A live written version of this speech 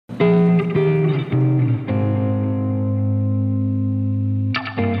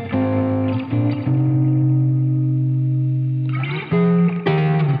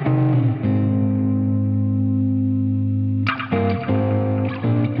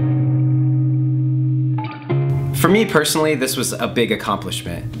For me personally, this was a big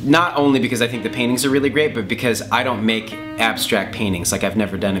accomplishment. Not only because I think the paintings are really great, but because I don't make abstract paintings, like I've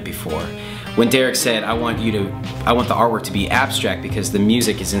never done it before. When Derek said, I want the artwork to be abstract because the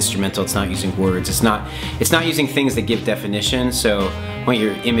music is instrumental, it's not using words, it's not using things that give definition, so I want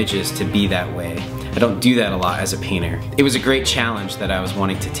your images to be that way. I don't do that a lot as a painter. It was a great challenge that I was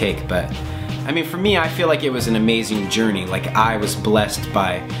wanting to take, but I mean, for me, I feel like it was an amazing journey. Like, I was blessed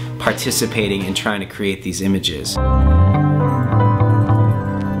by participating in trying to create these images.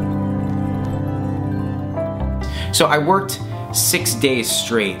 So I worked 6 days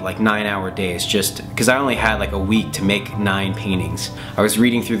straight, like 9-hour days, just because I only had like a week to make 9 paintings. I was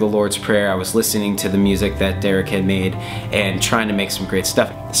reading through the Lord's Prayer, I was listening to the music that Derek had made, and trying to make some great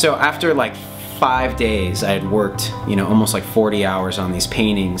stuff. So after like 5 days, I had worked, you know, almost like 40 hours on these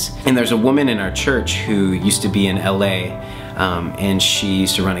paintings. And there's a woman in our church who used to be in LA, and she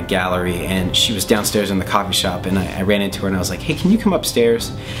used to run a gallery, and she was downstairs in the coffee shop, and I ran into her and I was like, hey, can you come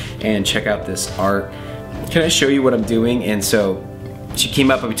upstairs and check out this art? Can I show you what I'm doing? And so she came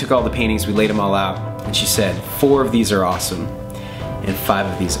up and we took all the paintings, we laid them all out, and she said, 4 of these are awesome and 5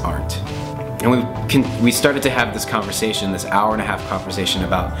 of these aren't. And we started to have this conversation, this hour-and-a-half conversation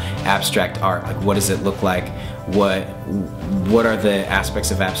about abstract art. Like, what does it look like? What are the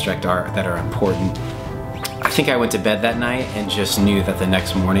aspects of abstract art that are important? I think I went to bed that night and just knew that the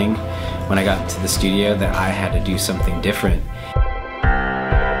next morning when I got into the studio that I had to do something different.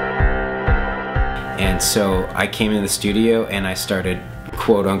 And so I came into the studio and I started,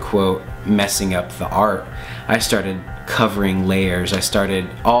 quote-unquote, messing up the art. I started covering layers. I started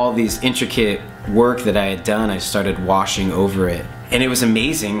all these intricate work that I had done, I started washing over it. And it was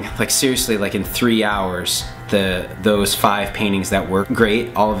amazing, like seriously, like in 3 hours, those 5 paintings that were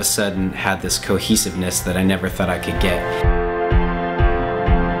great all of a sudden had this cohesiveness that I never thought I could get.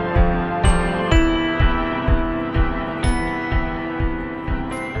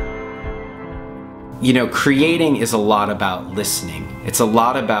 You know, creating is a lot about listening. It's a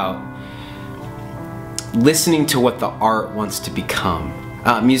lot about listening to what the art wants to become.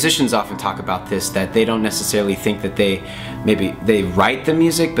 Musicians often talk about this, that they don't necessarily think that they write the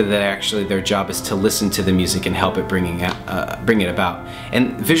music, but that actually their job is to listen to the music and help it bring it about.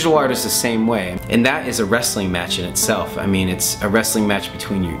 And visual art is the same way, and that is a wrestling match in itself. I mean, it's a wrestling match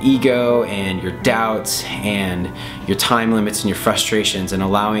between your ego and your doubts and your time limits and your frustrations, and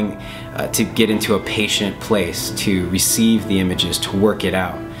allowing to get into a patient place to receive the images, to work it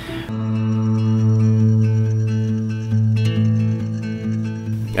out.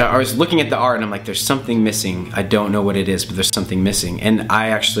 I was looking at the art and I'm like, there's something missing. I don't know what it is, but there's something missing. And I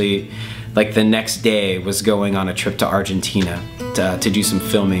actually, like the next day, was going on a trip to Argentina to do some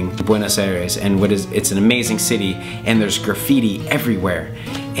filming in Buenos Aires. And it's an amazing city, and there's graffiti everywhere.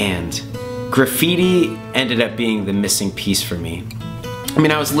 And graffiti ended up being the missing piece for me. I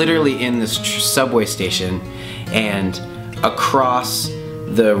mean, I was literally in this subway station, and across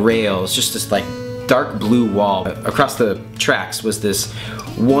the rails, just this like dark blue wall, across the tracks was this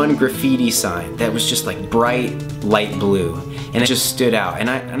one graffiti sign that was just like bright light blue, and it just stood out. And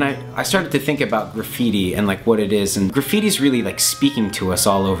I started to think about graffiti and like what it is, and graffiti's really like speaking to us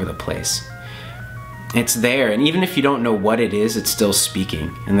all over the place. It's there, and even if you don't know what it is, it's still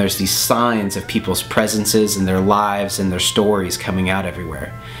speaking. And there's these signs of people's presences and their lives and their stories coming out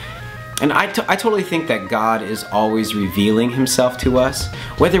everywhere. And I totally think that God is always revealing himself to us,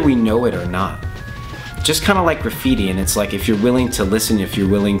 whether we know it or not. Just kind of like graffiti, and it's like, if you're willing to listen, if you're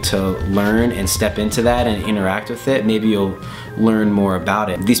willing to learn and step into that and interact with it, maybe you'll learn more about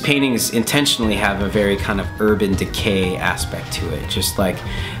it. These paintings intentionally have a very kind of urban decay aspect to it. Just like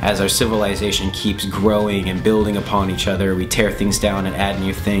as our civilization keeps growing and building upon each other, we tear things down and add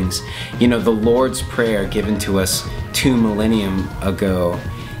new things. You know, the Lord's Prayer given to us 2 millennia ago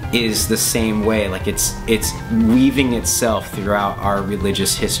is the same way. Like it's weaving itself throughout our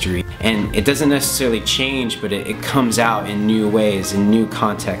religious history, and it doesn't necessarily change, but it comes out in new ways, in new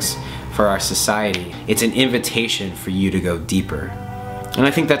contexts for our society. It's an invitation for you to go deeper. And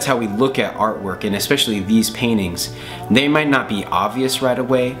I think that's how we look at artwork, and especially these paintings. They might not be obvious right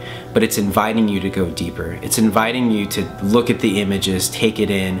away, but it's inviting you to go deeper. It's inviting you to look at the images, take it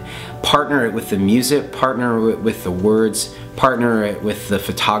in, partner it with the music, partner it with the words, partner it with the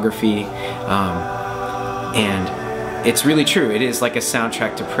photography, and it's really true. It is like a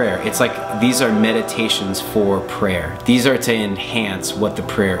soundtrack to prayer. It's like these are meditations for prayer. These are to enhance what the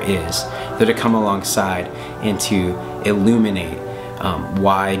prayer is. They're to come alongside and to illuminate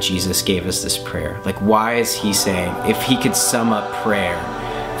why Jesus gave us this prayer. Like, why is he saying, if he could sum up prayer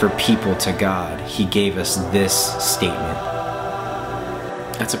for people to God, he gave us this statement.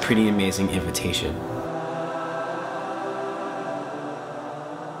 That's a pretty amazing invitation.